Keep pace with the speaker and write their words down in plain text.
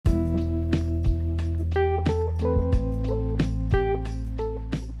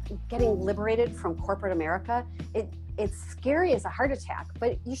getting liberated from corporate America, it's scary as a heart attack,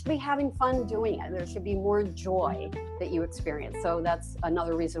 but you should be having fun doing it. There should be more joy that you experience. So that's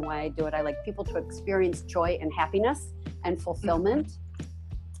another reason why I do it. I like people to experience joy and happiness and fulfillment.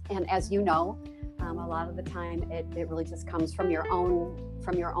 And as you know, a lot of the time it really just comes from your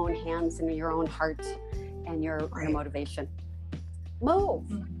own hands and your own heart and your motivation. Move,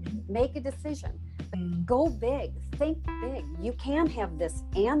 make a decision, go big, think big. You can have this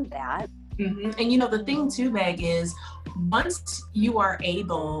and that. And the thing too, Meg, is once you are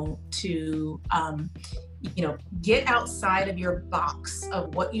able to, get outside of your box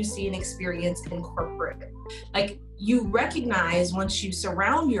of what you see and experience in corporate, like you recognize once you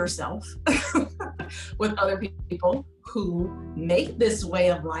surround yourself with other people who make this way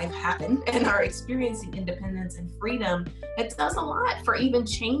of life happen and are experiencing independence and freedom, it does a lot for even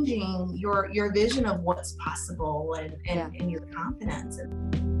changing your vision of what's possible and your confidence.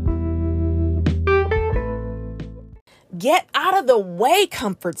 Get out of the way,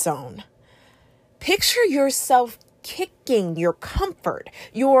 comfort zone. Picture yourself kicking your comfort,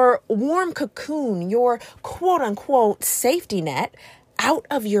 your warm cocoon, your quote unquote safety net out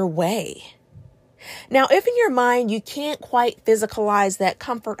of your way. Now, if in your mind you can't quite physicalize that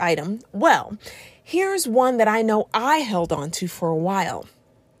comfort item, well, here's one that I know I held on to for a while.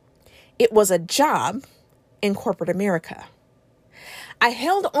 It was a job in corporate America. I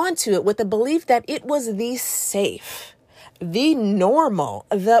held on to it with the belief that it was the safe, the normal,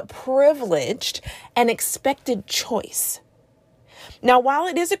 the privileged, and expected choice. Now, while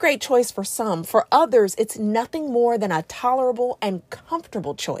it is a great choice for some, for others, it's nothing more than a tolerable and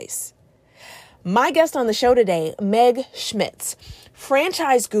comfortable choice. My guest on the show today, Meg Schmitz,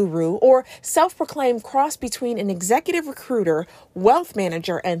 franchise guru or self-proclaimed cross between an executive recruiter, wealth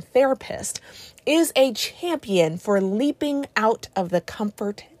manager, and therapist, is a champion for leaping out of the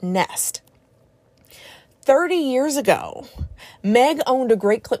comfort nest. 30 years ago, Meg owned a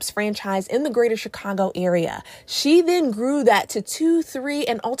Great Clips franchise in the greater Chicago area. She then grew that to 2, 3,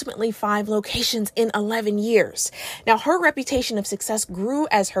 and ultimately 5 locations in 11 years. Now, her reputation of success grew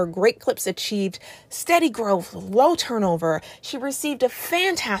as her Great Clips achieved steady growth, low turnover. She received a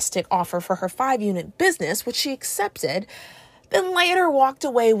fantastic offer for her 5-unit business, which she accepted, then later walked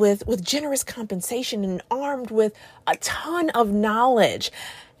away with generous compensation and armed with a ton of knowledge.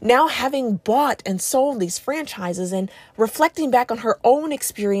 Now, having bought and sold these franchises and reflecting back on her own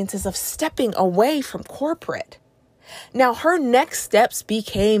experiences of stepping away from corporate. Now, her next steps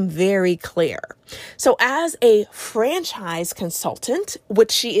became very clear. So as a franchise consultant,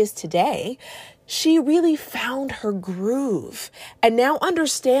 which she is today, she really found her groove and now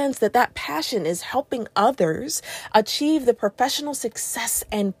understands that passion is helping others achieve the professional success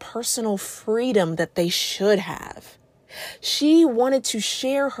and personal freedom that they should have. She wanted to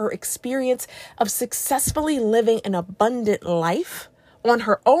share her experience of successfully living an abundant life on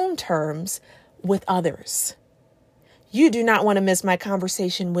her own terms with others. You do not want to miss my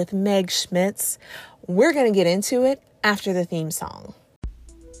conversation with Meg Schmitz. We're going to get into it after the theme song.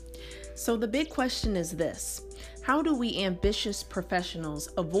 So the big question is this: how do we ambitious professionals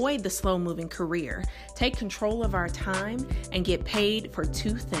avoid the slow-moving career, take control of our time, and get paid for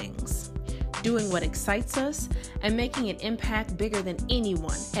 2 things? Doing what excites us and making an impact bigger than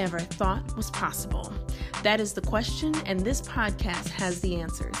anyone ever thought was possible? That is the question, and this podcast has the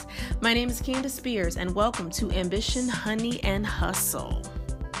answers. My name is Candace Spears, and welcome to Ambition, Honey, and Hustle.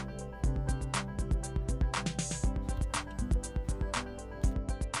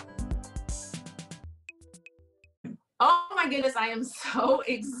 Oh my goodness, I am so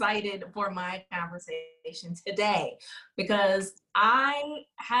excited for my conversation today because I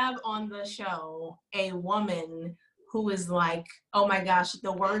have on the show a woman who is like, oh my gosh,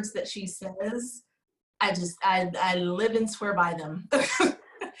 the words that she says, I live and swear by them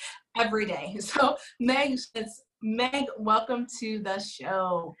every day. So Meg, welcome to the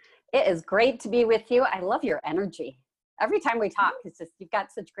show. It is great to be with you. I love your energy. Every time we talk, it's just, you've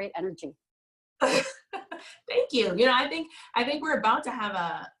got such great energy. Thank you. I think we're about to have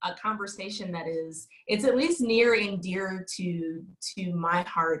a conversation that it's at least near and dear to my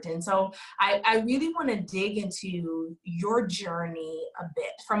heart. And so I really want to dig into your journey a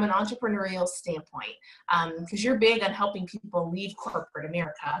bit from an entrepreneurial standpoint, because you're big on helping people leave corporate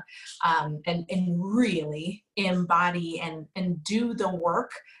America and really embody and do the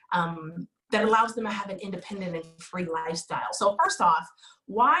work that allows them to have an independent and free lifestyle. So first off,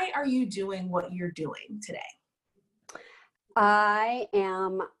 why are you doing what you're doing today? I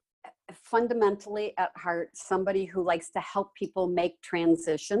am fundamentally at heart somebody who likes to help people make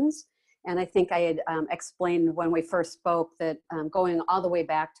transitions And I think I had explained when we first spoke that going all the way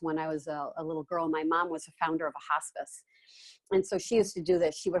back to when I was a little girl, my mom was a founder of a hospice. And so she used to do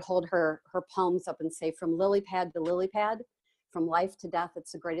this. She would hold her palms up and say, from lily pad to lily pad, from life to death,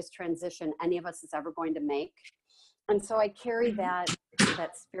 it's the greatest transition any of us is ever going to make. And so I carry that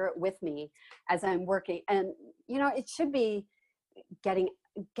spirit with me as I'm working. And, you know, it should be getting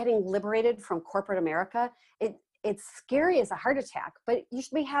liberated from corporate America. It's scary as a heart attack, but you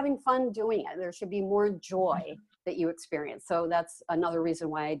should be having fun doing it. There should be more joy that you experience. So that's another reason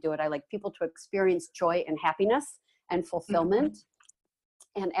why I do it. I like people to experience joy and happiness and fulfillment.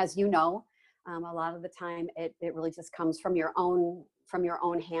 And as you know, a lot of the time it really just comes from your own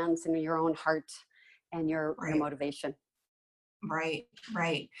hands and your own heart and your motivation. Right.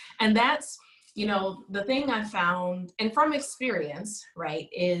 And that's, you know, the thing I found, and from experience, right,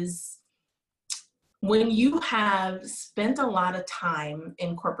 is when you have spent a lot of time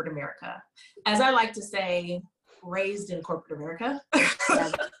in corporate America, as I like to say, raised in corporate America,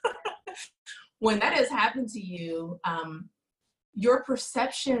 when that has happened to you, your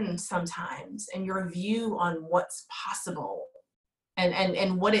perception sometimes and your view on what's possible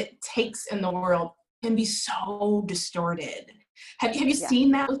and what it takes in the world can be so distorted. Have you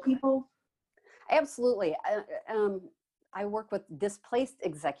seen that with people? Absolutely. I work with displaced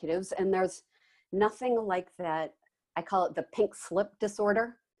executives, and there's nothing like that. I call it the pink slip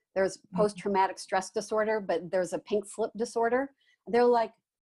disorder. There's post-traumatic stress disorder, but there's a pink slip disorder. They're like,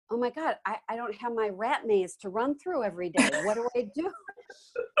 oh my God, I don't have my rat maze to run through every day. What do I do?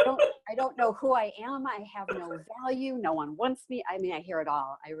 I don't know who I am. I have no value. No one wants me. I mean, I hear it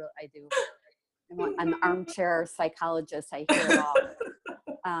all. I do. I'm an armchair psychologist. I hear it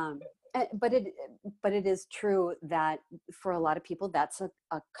all. But it is true that for a lot of people, that's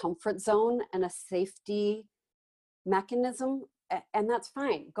a comfort zone and a safety mechanism, and that's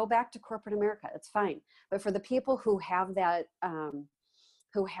fine. Go back to corporate America. It's fine. But for the people who have that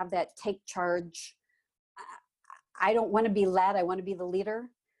take charge, I don't want to be led. I want to be the leader.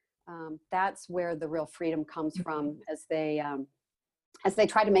 That's where the real freedom comes from as they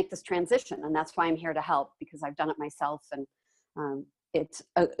try to make this transition. And that's why I'm here to help, because I've done it myself. And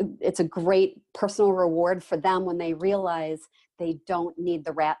it's a great personal reward for them when they realize they don't need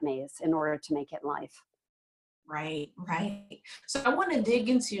the rat maze in order to make it in life. Right. So I want to dig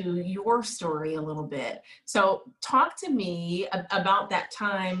into your story a little bit. So talk to me about that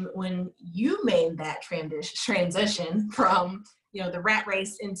time when you made that transition from, you know, the rat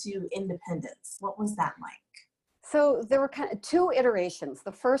race into independence. What was that like? So there were kind of two iterations.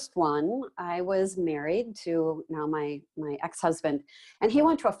 The first one, I was married to now my ex-husband, and he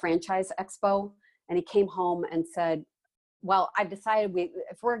went to a franchise expo, and he came home and said, well, I've decided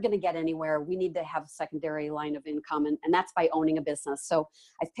if we're going to get anywhere, we need to have a secondary line of income, and that's by owning a business. So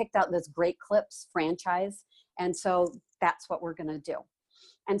I've picked out this Great Clips franchise, and so that's what we're going to do.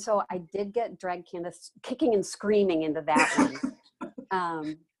 And so I did get dragged Candace kicking and screaming into that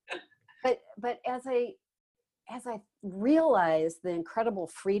one. But as I realized the incredible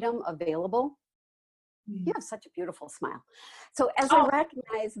freedom available, you have such a beautiful smile. So as I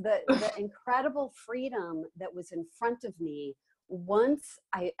recognized the incredible freedom that was in front of me, once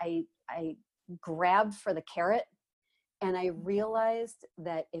I grabbed for the carrot, and I realized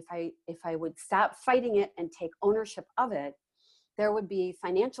that if I would stop fighting it and take ownership of it, there would be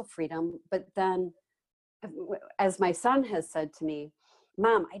financial freedom. But then, as my son has said to me,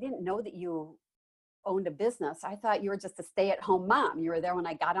 Mom, I didn't know that you owned a business. I thought you were just a stay-at-home mom. You were there when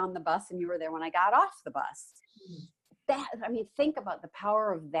I got on the bus, and you were there when I got off the bus. Think about the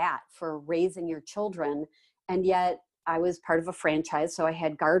power of that for raising your children. And yet I was part of a franchise, so I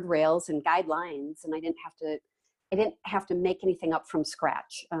had guardrails and guidelines, and I didn't have to make anything up from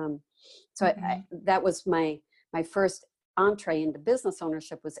scratch. That was my first entree into business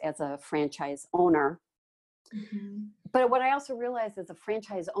ownership, was as a franchise owner. Mm-hmm. But what I also realized as a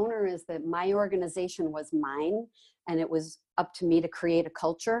franchise owner is that my organization was mine, and it was up to me to create a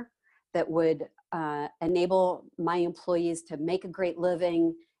culture that would enable my employees to make a great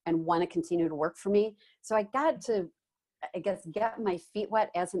living and want to continue to work for me. So I got to, I guess, get my feet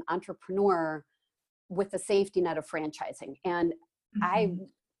wet as an entrepreneur with the safety net of franchising. And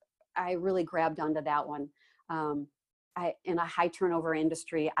I really grabbed onto that one. In a high turnover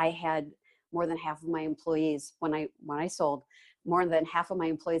industry, I had more than half of my employees, when I sold, more than half of my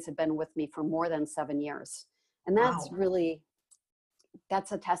employees had been with me for more than 7 years. And that's really,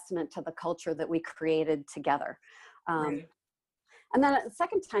 that's a testament to the culture that we created together. Right. And then the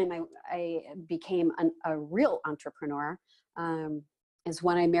second time I became a real entrepreneur is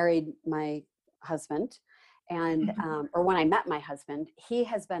when I married my husband. And, or when I met my husband, he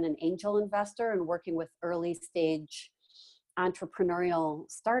has been an angel investor and working with early stage entrepreneurial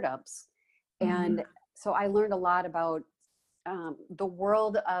startups. And so I learned a lot about the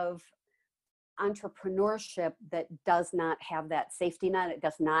world of entrepreneurship that does not have that safety net. It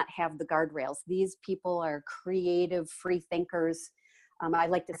does not have the guardrails. These people are creative, free thinkers. I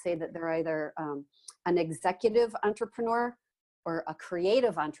like to say that they're either an executive entrepreneur or a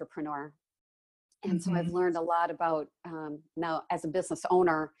creative entrepreneur. And so I've learned a lot about now as a business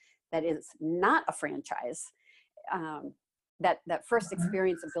owner that is not a franchise. That first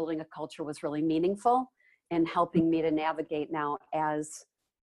experience of building a culture was really meaningful and helping me to navigate now as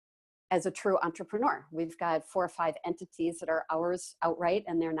a true entrepreneur. We've got 4 or 5 entities that are ours outright,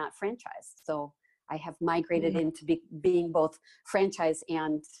 and they're not franchised. So I have migrated into being both franchise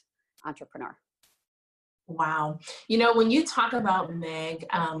and entrepreneur. Wow. You know, when you talk about Meg,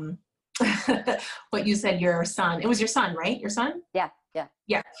 what you said, your son, it was your son, right? Your son? Yeah.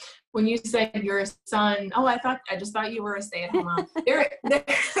 Yeah. When you said your son, I just thought you were a stay-at-home mom.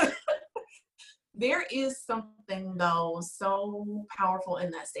 There is something though so powerful in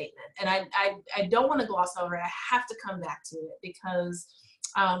that statement, and I don't want to gloss over it. I have to come back to it because,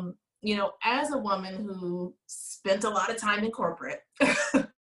 you know, as a woman who spent a lot of time in corporate,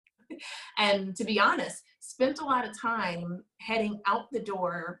 and to be honest, spent a lot of time heading out the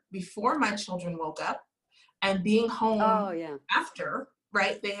door before my children woke up and being home after,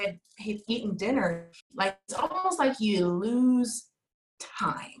 right? They had eaten dinner. Like, it's almost like you lose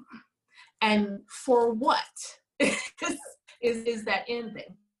time. And for what is that end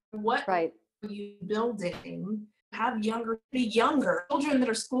thing? What are you building? Have younger children that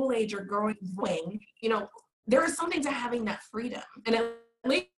are school age or growing, you know, there is something to having that freedom. And at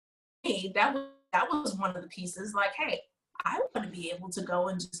least that was one of the pieces, like, hey, I want to be able to go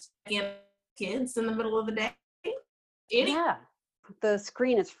and just get kids in the middle of the day. Yeah. The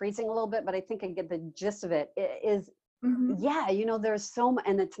screen is freezing a little bit, but I think I get the gist of it. It is, yeah, you know, there's so much,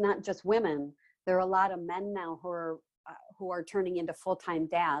 and it's not just women. There are a lot of men now who are turning into full-time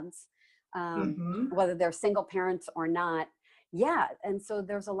dads, whether they're single parents or not. Yeah, and so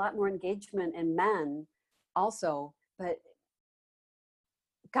there's a lot more engagement in men also. But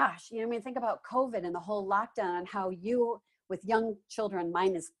gosh, you know, I mean, think about COVID and the whole lockdown and how you, with young children,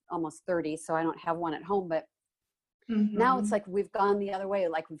 mine is almost 30, so I don't have one at home, but now it's like we've gone the other way,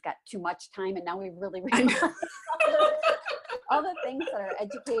 like we've got too much time, and now we really realize all the things that our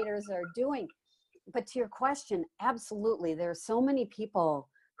educators are doing. But to your question, absolutely, there are so many people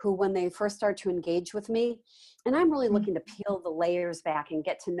who, when they first start to engage with me, and I'm really looking to peel the layers back and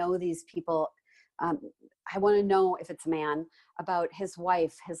get to know these people. I want to know, if it's a man, about his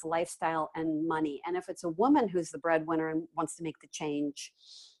wife, his lifestyle, and money. And if it's a woman who's the breadwinner and wants to make the change,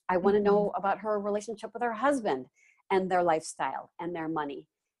 I want to know about her relationship with her husband and their lifestyle and their money.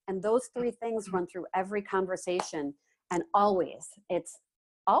 And those 3 things run through every conversation. And it's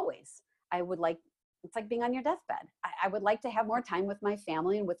always, it's like being on your deathbed. I would like to have more time with my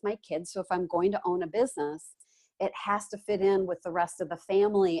family and with my kids. So if I'm going to own a business, it has to fit in with the rest of the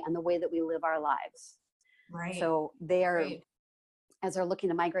family and the way that we live our lives. Right. So as they're looking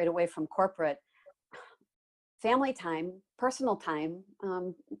to migrate away from corporate, family time, personal time,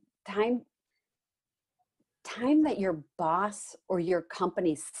 time that your boss or your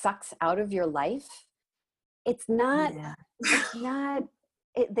company sucks out of your life, they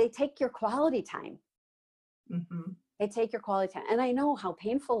take your quality time. They take your quality time. And I know how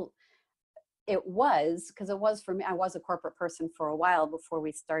painful it was, because it was for me. I was a corporate person for a while before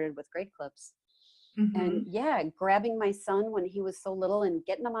we started with Great Clips. And yeah, grabbing my son when he was so little and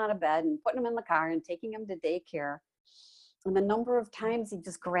getting him out of bed and putting him in the car and taking him to daycare. And the number of times he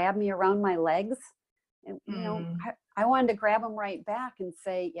just grabbed me around my legs. And, you know, I wanted to grab him right back and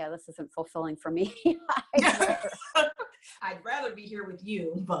say, yeah, this isn't fulfilling for me. I'd rather be here with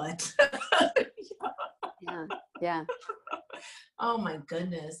you, but. Yeah. Oh my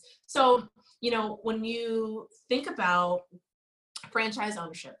goodness. So, you know, when you think about franchise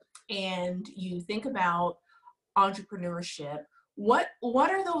ownership and you think about entrepreneurship, what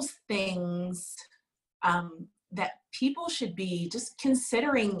are those things that people should be just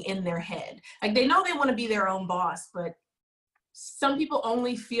considering in their head? Like, they know they want to be their own boss, but some people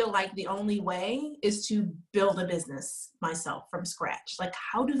only feel like the only way is to build a business myself from scratch. Like,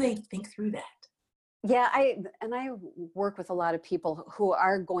 how do they think through that? Yeah, I work with a lot of people who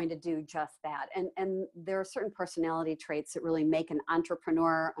are going to do just that. And there are certain personality traits that really make an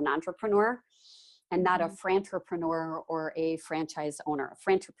entrepreneur and not a frantrepreneur or a franchise owner. A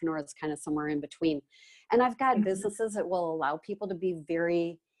frantrepreneur is kind of somewhere in between. And I've got businesses that will allow people to be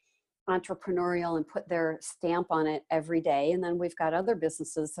very entrepreneurial and put their stamp on it every day. And then we've got other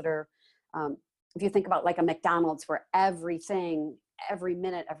businesses that are, if you think about like a McDonald's, where everything, every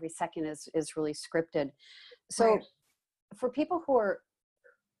minute, every second is really scripted. So Right. for people who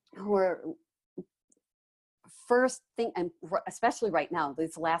are first thing, and especially right now,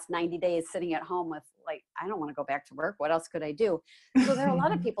 these last 90 days sitting at home with like, I don't want to go back to work. What else could I do? So there are a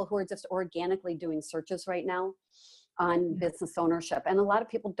lot of people who are just organically doing searches right now on business ownership. And a lot of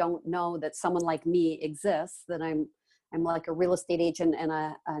people don't know that someone like me exists, that I'm like a real estate agent and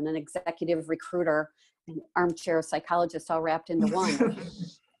an executive recruiter, an armchair psychologist all wrapped into one.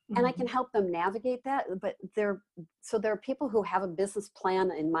 And I can help them navigate that. But there are people who have a business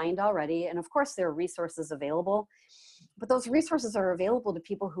plan in mind already. And of course there are resources available, but those resources are available to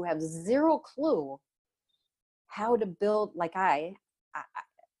people who have zero clue how to build, like I've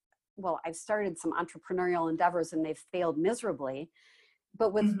started some entrepreneurial endeavors and they've failed miserably,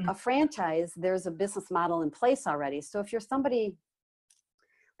 but with a franchise, there's a business model in place already. So if you're somebody,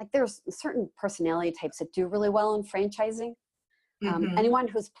 like there's certain personality types that do really well in franchising. Anyone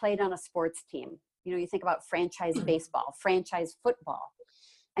who's played on a sports team, you think about franchise baseball, franchise football.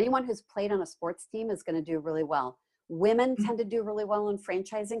 Anyone who's played on a sports team is going to do really well. Women tend to do really well in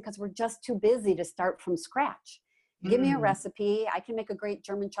franchising because we're just too busy to start from scratch. Give me a recipe. I can make a great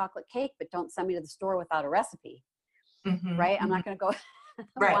German chocolate cake, but don't send me to the store without a recipe. Right? I'm not going to go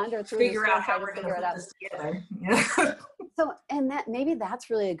wander through the store and try to figure it out. Together. So, and maybe that's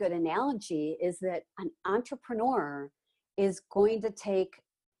really a good analogy, is that an entrepreneur is going to take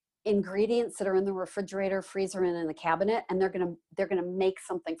ingredients that are in the refrigerator, freezer, and in the cabinet, and they're going to make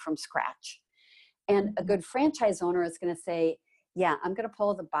something from scratch. And a good franchise owner is going to say, yeah, I'm going to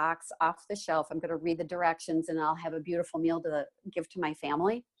pull the box off the shelf. I'm going to read the directions and I'll have a beautiful meal to give to my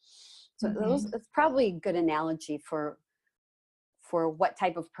family. So it's probably a good analogy for what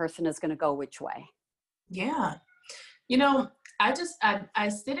type of person is going to go which way. Yeah. I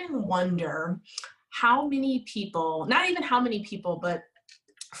sit and wonder how many people, not even how many people, but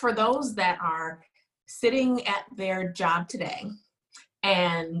for those that are sitting at their job today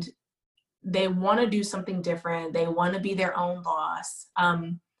and they want to do something different, they want to be their own boss,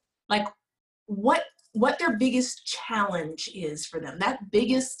 like what their biggest challenge is for them, that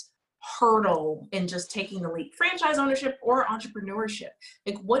biggest hurdle in just taking the leap, franchise ownership or entrepreneurship.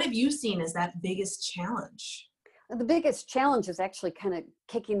 Like, what have you seen as that biggest challenge? The biggest challenge is actually kind of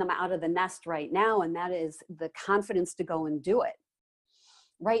kicking them out of the nest right now, and that is the confidence to go and do it.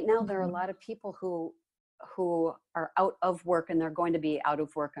 Right now, there are a lot of people who are out of work, and they're going to be out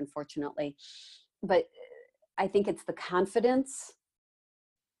of work, unfortunately. But I think it's the confidence.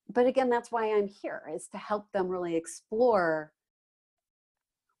 But again, that's why I'm here, is to help them really explore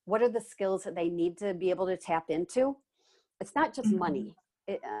what are the skills that they need to be able to tap into. It's not just money.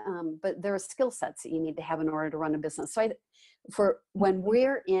 But there are skill sets that you need to have in order to run a business. So for when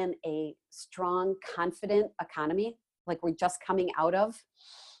we're in a strong, confident economy, like we're just coming out of,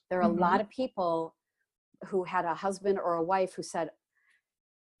 there are a lot of people who had a husband or a wife who said,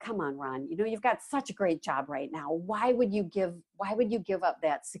 come on, Ron, you've got such a great job right now. Why would you give up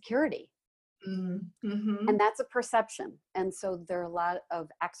that security? And that's a perception. And so there are a lot of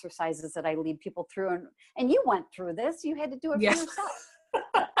exercises that I lead people through, and you went through this, you had to do it for yourself.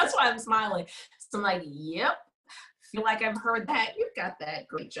 That's why I'm smiling. So I'm like, yep, feel like I've heard that. You've got that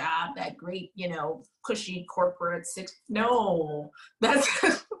great job, that great, cushy corporate no,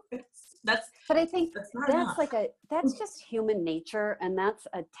 that's but I think that's that's just human nature. And that's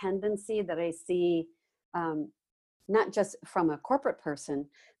a tendency that I see, not just from a corporate person,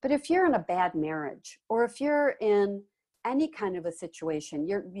 but if you're in a bad marriage, or if you're in any kind of a situation,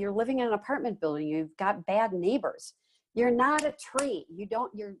 you're living in an apartment building, you've got bad neighbors, you're not a tree,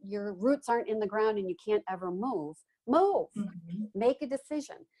 your roots aren't in the ground and you can't ever move, make a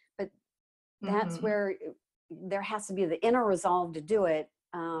decision. But that's where there has to be the inner resolve to do it.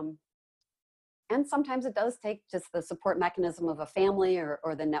 And sometimes it does take just the support mechanism of a family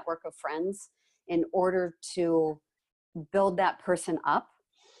or the network of friends in order to build that person up.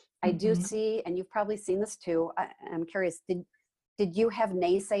 I do see, and you've probably seen this too, I'm curious, did you have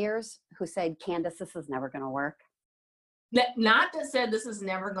naysayers who said, Candace, this is never going to work? Not that said this is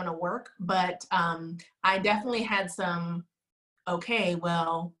never going to work, but I definitely had some, okay,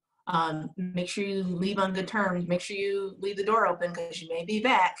 well, make sure you leave on good terms. Make sure you leave the door open because you may be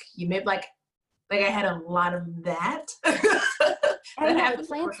back. You may like I had a lot of that. It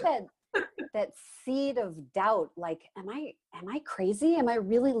plants that seed of doubt. Like, am I crazy? Am I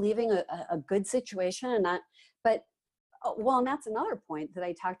really leaving a good situation and not? But and that's another point that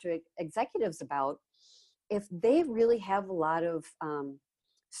I talk to executives about. If they really have a lot of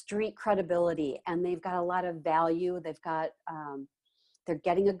street credibility, and they've got a lot of value. They've got, they're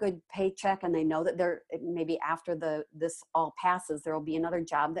getting a good paycheck, and they know that they're, maybe after this all passes, there will be another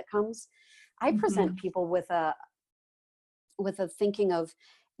job that comes. I present people with a thinking of,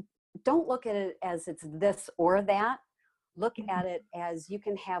 don't look at it as it's this or that. Look at it as you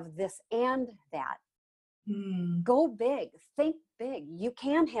can have this and that. Go big, think big. You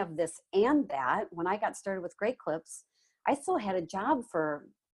can have this and that. When I got started with Great Clips, I still had a job for,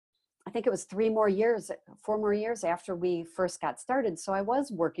 I think it was 4 more years after we first got started. So I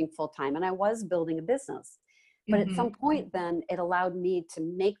was working full time and I was building a business. But at some point then it allowed me to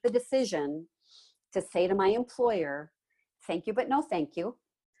make the decision to say to my employer, thank you, but no thank you.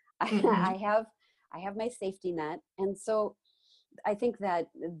 I have my safety net. And so I think that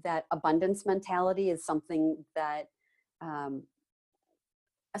abundance mentality is something that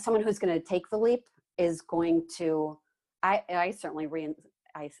someone who's going to take the leap is going to, I certainly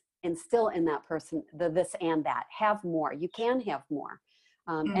I instill in that person the this and that. Have more. You can have more.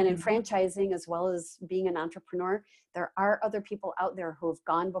 And in franchising, as well as being an entrepreneur, there are other people out there who have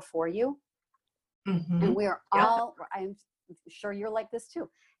gone before you. And we are all, I'm sure you're like this too,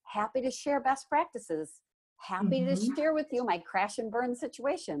 happy to share best practices, happy to share with you my crash and burn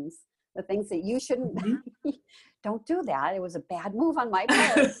situations, the things that you shouldn't, don't do that. It was a bad move on my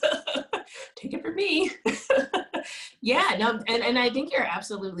part. Take it from me. Yeah, no, and I think you're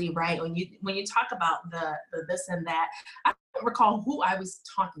absolutely right. When you talk about the this and that, I don't recall who I was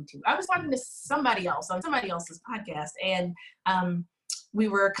talking to. I was talking to somebody else on somebody else's podcast, and we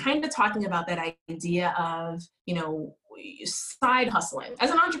were kind of talking about that idea of, side hustling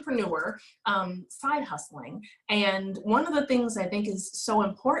as an entrepreneur, side hustling. And one of the things I think is so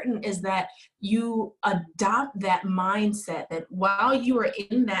important is that you adopt that mindset that while you are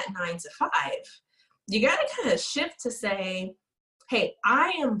in that 9 to 5, you got to kind of shift to say, hey, I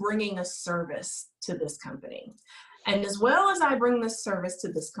am bringing a service to this company. And as well as I bring this service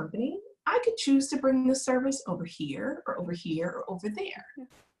to this company, I could choose to bring the service over here or over here or over there.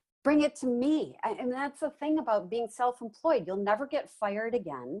 Bring it to me. And that's the thing about being self-employed. You'll never get fired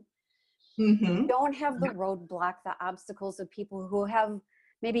again. You don't have the roadblock, the obstacles of people who have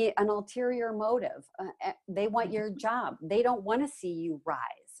maybe an ulterior motive. They want your job. They don't want to see you rise.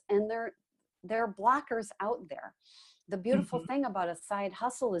 And there are blockers out there. The beautiful thing about a side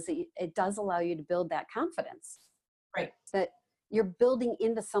hustle is that it does allow you to build that confidence. Right. That you're building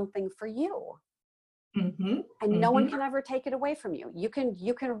into something for you. And no one can ever take it away from you. You can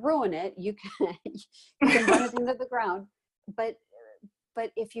ruin it. You can run it into the ground. But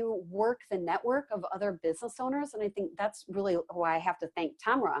if you work the network of other business owners, and I think that's really why I have to thank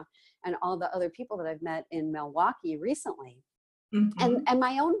Tamra and all the other people that I've met in Milwaukee recently, and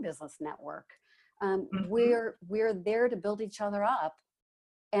my own business network. We're there to build each other up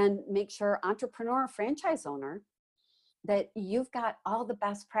and make sure entrepreneur, franchise owner, that you've got all the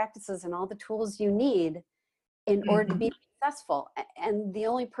best practices and all the tools you need in order to be successful. And the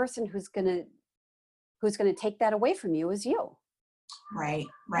only person who's going to take that away from you is you. Right.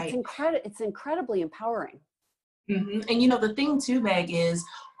 It's incredibly empowering. And the thing too, Meg, is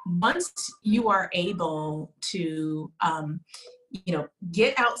once you are able to,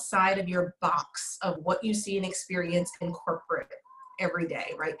 get outside of your box of what you see and experience in corporate every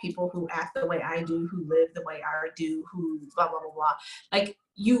day, right? People who act the way I do, who live the way I do, who blah, blah, blah, blah. Like,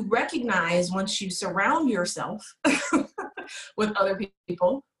 you recognize once you surround yourself with other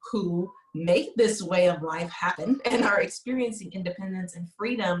people who make this way of life happen and are experiencing independence and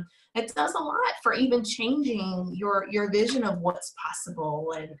freedom, it does a lot for even changing your vision of what's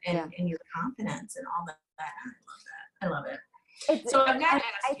possible and your confidence and all that. I love that. So I've got to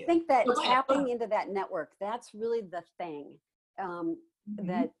ask you. I think that tapping into that network, that's really the thing.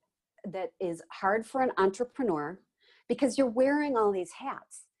 That is hard for an entrepreneur, because you're wearing all these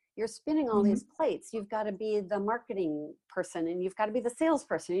hats, you're spinning all these plates. You've got to be the marketing person, and you've got to be the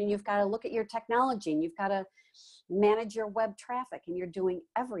salesperson, and you've got to look at your technology, and you've got to manage your web traffic, and you're doing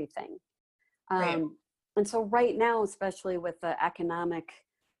everything. And so right now, especially with the economic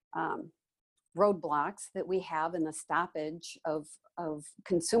roadblocks that we have in the stoppage of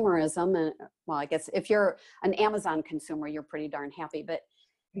consumerism, and well, I guess if you're an Amazon consumer, you're pretty darn happy, but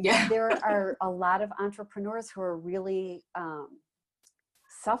there are a lot of entrepreneurs who are really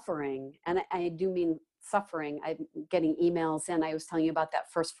suffering, and I do mean suffering. I'm getting emails in. I was telling you about that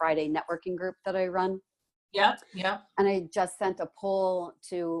First Friday networking group that I run. Yep. And I just sent a poll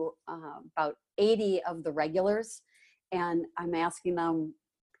to about 80 of the regulars, and I'm asking them,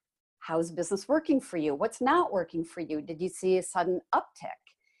 how's business working for you? What's not working for you? Did you see a sudden uptick?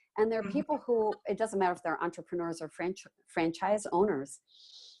 And there are Mhm. people who, it doesn't matter if they're entrepreneurs or franchise owners,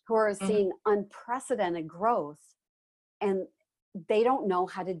 who are Mhm. seeing unprecedented growth and they don't know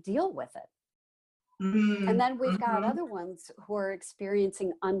how to deal with it. And Mhm. then we've got Mhm. other ones who are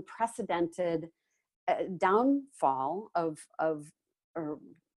experiencing unprecedented downfall of or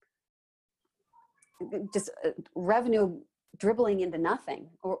just revenue dribbling into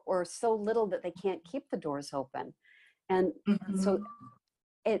nothing, or so little that they can't keep the doors open. And so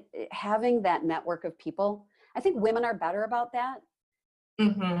Mhm. having that network of people, I think women are better about that.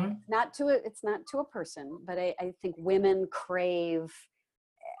 Mhm. It's not to a person, but I think women crave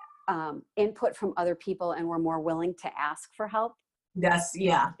input from other people, and we're more willing to ask for help. That's,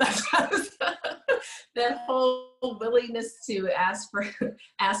 yeah. That whole willingness to ask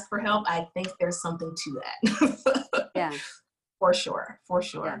for help. I think there's something to that. Yeah, For sure, for yeah.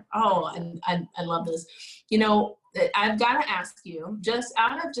 sure. Oh, and I love this. You know, I've got to ask you, just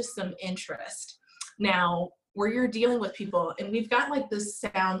out of just some interest, now where you're dealing with people, and we've got like this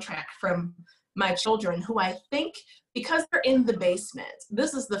soundtrack from my children who I think, because they're in the basement,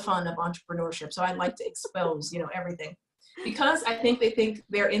 this is the fun of entrepreneurship. So I like to expose, everything. Because I think they think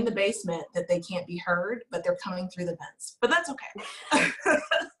they're in the basement, that they can't be heard, but they're coming through the vents. But that's okay.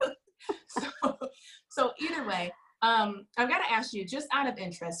 So either way, I've got to ask you, just out of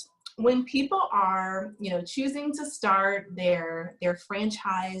interest, when people are, choosing to start their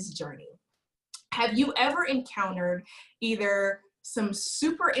franchise journey, have you ever encountered either some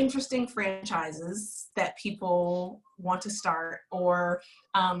super interesting franchises that people want to start, or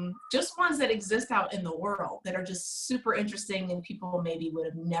just ones that exist out in the world that are just super interesting and people maybe would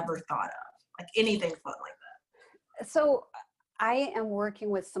have never thought of, like anything fun like that? So I am working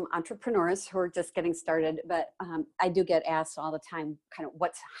with some entrepreneurs who are just getting started, but I do get asked all the time, kind of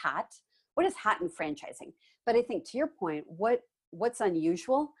what is hot in franchising? But I think to your point, what's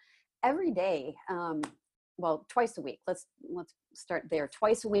unusual every day, well, twice a week. Let's start there.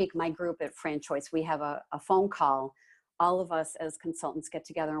 Twice a week, my group at FranChoice, we have a phone call. All of us as consultants get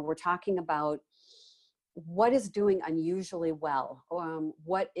together and we're talking about what is doing unusually well.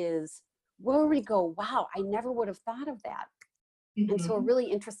 Where we go, wow, I never would have thought of that. And so a Mm-hmm. really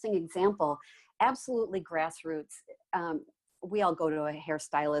interesting example, absolutely grassroots. We all go to a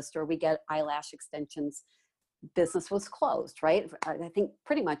hairstylist or we get eyelash extensions. Business was closed, right? I think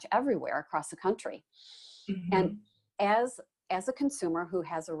pretty much everywhere across the country. And Mm-hmm. as a consumer who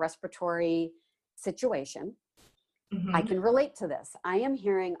has a respiratory situation, I Mm-hmm. can relate to this. I am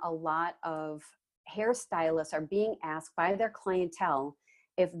hearing a lot of hairstylists are being asked by their clientele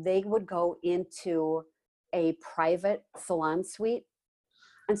if they would go into a private salon suite.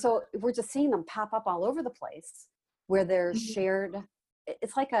 And so we're just seeing them pop up all over the place where there's shared,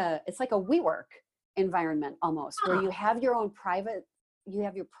 it's like a WeWork environment almost, where you have your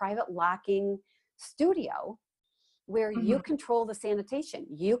private locking studio where you Mm-hmm. control the sanitation.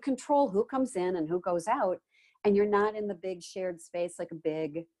 You control who comes in and who goes out, and you're not in the big shared space like a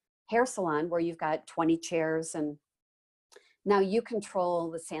big hair salon where you've got 20 chairs, and now you control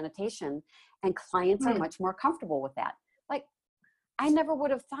the sanitation, and clients are much more comfortable with that. Like, I never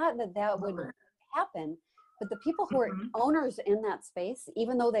would have thought that would happen, but the people who are Mm-hmm. owners in that space,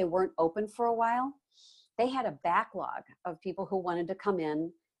 even though they weren't open for a while, they had a backlog of people who wanted to come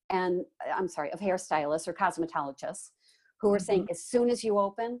in, and of hairstylists or cosmetologists who were saying, Mm-hmm. as soon as you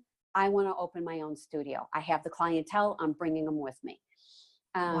open, I want to open my own studio. I have the clientele, I'm bringing them with me.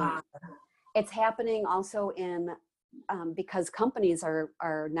 Wow. It's happening also because companies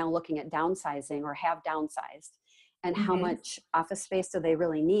are now looking at downsizing or have downsized, and how Mm-hmm. much office space do they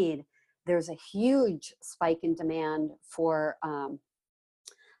really need. There's a huge spike in demand for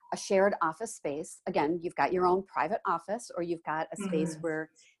a shared office space. Again, you've got your own private office, or you've got a space Mm-hmm. where,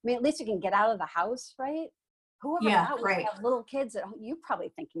 at least you can get out of the house, right? Whoever Yeah, thought we right. have little kids at home, you're probably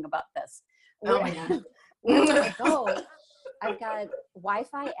thinking about this. Oh Where, my God. wherever I go, I've got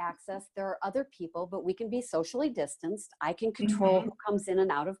Wi-Fi access. There are other people, but we can be socially distanced. I can control Mm-hmm. who comes in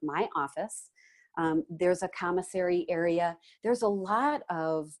and out of my office. There's a commissary area. There's a lot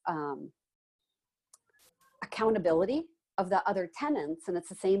of accountability of the other tenants, and it's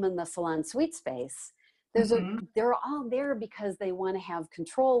the same in the salon suite space. Mm-hmm. They're all there because they want to have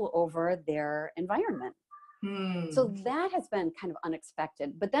control over their environment. So Mm-hmm. that has been kind of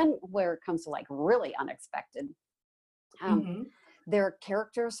unexpected. But then where it comes to like really unexpected, Mm-hmm. there are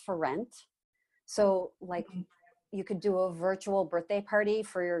characters for rent. So like you could do a virtual birthday party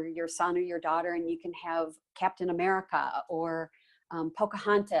for your son or your daughter, and you can have Captain America or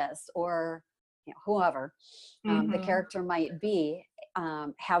Pocahontas or whoever the Mm-hmm. character might be,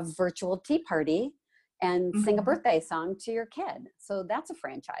 have virtual tea party, and sing a Mhm. birthday song to your kid. So that's a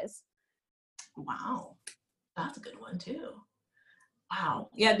franchise. Wow. That's a good one too. Wow.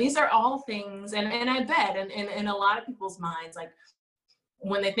 Yeah, these are all things, and I bet in a lot of people's minds, like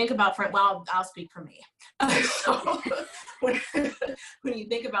when they think about well, I'll speak for me. So when, when you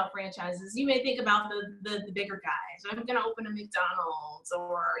think about franchises, you may think about the bigger guys. I'm going to open a McDonald's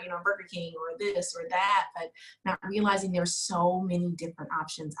or, Burger King or this or that, but not realizing there's so many different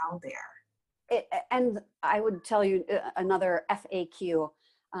options out there. And I would tell you another FAQ.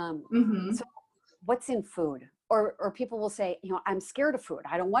 Mm-hmm. So what's in food? Or people will say, I'm scared of food.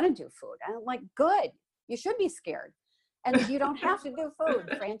 I don't want to do food. And I'm like, good. You should be scared. And you don't have to do food.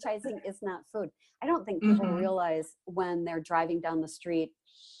 Franchising is not food. I don't think people Mm-hmm. realize when they're driving down the street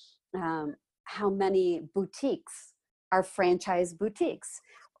how many boutiques are franchise boutiques.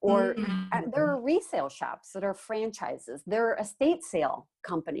 Or there are resale shops that are franchises. There are estate sale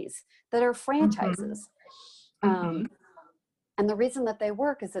companies that are franchises. Mm-hmm. And the reason that they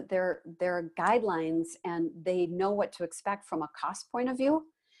work is that there are guidelines and they know what to expect from a cost point of view.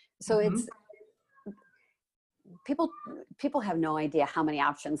 So it's people have no idea how many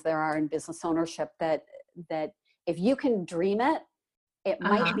options there are in business ownership, that if you can dream it, it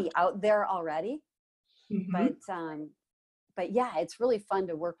might be out there already. Mm-hmm. But yeah, it's really fun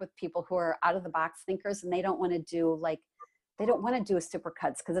to work with people who are out of the box thinkers, and they don't want to do a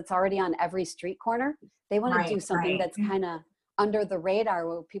Supercuts because it's already on every street corner. They want to do something that's kind of under the radar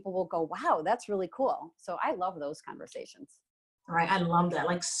where people will go, wow, that's really cool. So I love those conversations. Right. I love that.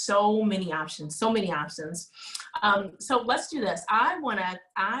 Like so many options, so many options. So let's do this. I want to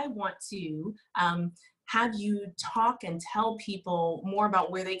have you talk and tell people more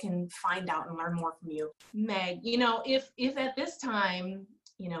about where they can find out and learn more from you. Meg, if at this time,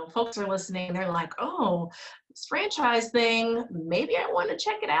 folks are listening, they're like, oh, this franchise thing, maybe I want to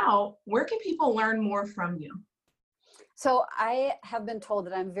check it out. Where can people learn more from you? So I have been told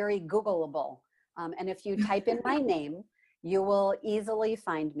that I'm very Googleable. And if you type in my name, you will easily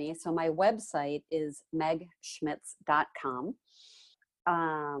find me. So my website is megschmitz.com.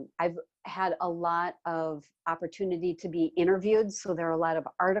 I've had a lot of opportunity to be interviewed. So there are a lot of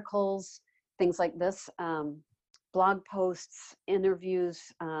articles, things like this, blog posts,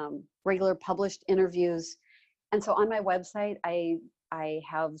 interviews, regular published interviews. And so on my website, I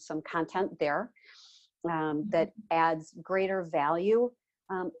have some content there that adds greater value.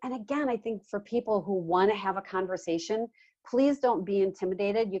 And again, I think for people who want to have a conversation, please don't be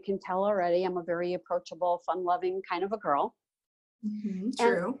intimidated. You can tell already I'm a very approachable, fun-loving kind of a girl.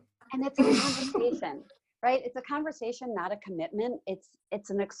 True. And it's a conversation, right? It's a conversation, not a commitment. It's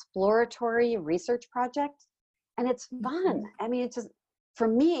an exploratory research project, and it's fun. I mean, it's just, for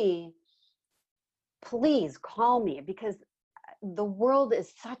me, please call me, because the world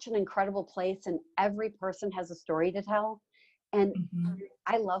is such an incredible place and every person has a story to tell. And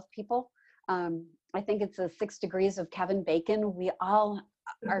I love people. I think it's the 6 degrees of Kevin Bacon. We all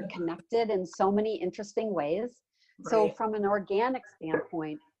are connected in so many interesting ways. Right. So from an organic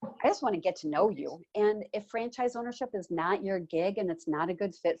standpoint, I just want to get to know you. And if franchise ownership is not your gig and it's not a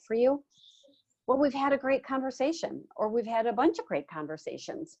good fit for you, well, we've had a great conversation, or we've had a bunch of great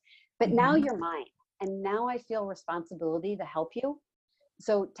conversations, but now you're mine. And now I feel responsibility to help you.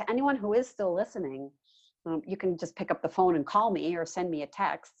 So to anyone who is still listening, you can just pick up the phone and call me or send me a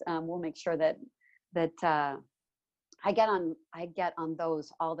text. We'll make sure that I get on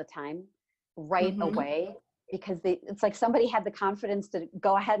those all the time, right away, because it's like somebody had the confidence to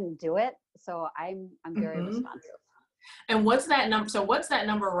go ahead and do it. So I'm very responsive. And what's that number? So what's that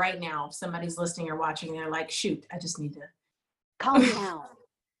number right now? If somebody's listening or watching, they're like, shoot, I just need to call me now.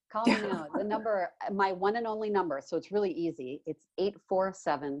 Call me now. The number, my one and only number. So it's really easy. It's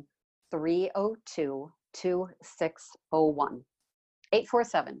 847-302-2601.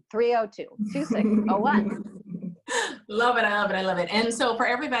 847-302-2601. Love it. I love it. I love it. And so for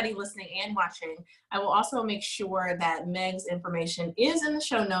everybody listening and watching, I will also make sure that Meg's information is in the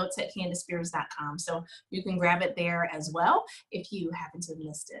show notes at CandiceSpears.com. So you can grab it there as well if you happen to have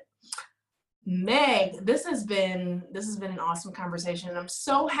missed it. Meg, this has been an awesome conversation, and I'm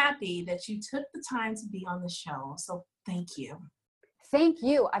so happy that you took the time to be on the show. So thank you. Thank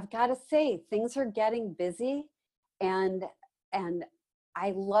you. I've got to say, things are getting busy, and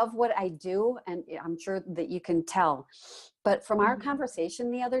I love what I do, and I'm sure that you can tell. But from our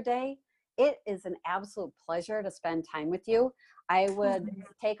conversation the other day, it is an absolute pleasure to spend time with you. I would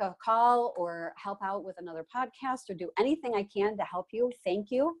take a call or help out with another podcast or do anything I can to help you.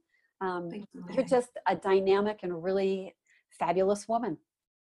 Thank you. You're just a dynamic and really fabulous woman.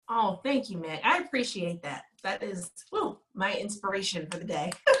 Oh, thank you, Meg. I appreciate that. That is my inspiration for the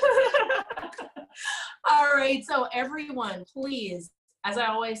day. All right. So everyone, please, as I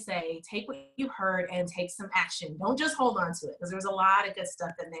always say, take what you heard and take some action. Don't just hold on to it, because there's a lot of good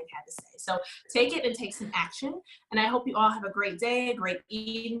stuff that Meg had to say. So take it and take some action. And I hope you all have a great day, a great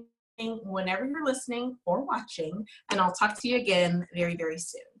evening, whenever you're listening or watching. And I'll talk to you again very, very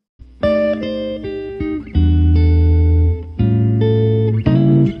soon.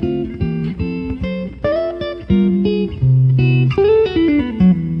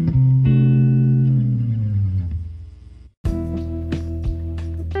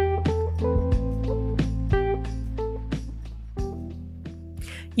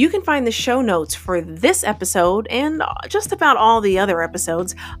 You can find the show notes for this episode and just about all the other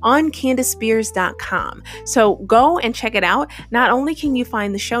episodes on CandaceSpears.com. So go and check it out. Not only can you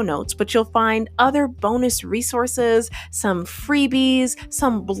find the show notes, but you'll find other bonus resources, some freebies,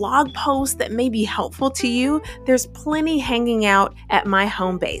 some blog posts that may be helpful to you. There's plenty hanging out at my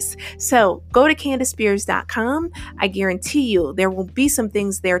home base. So go to CandaceSpears.com. I guarantee you there will be some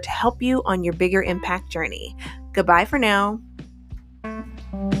things there to help you on your bigger impact journey. Goodbye for now.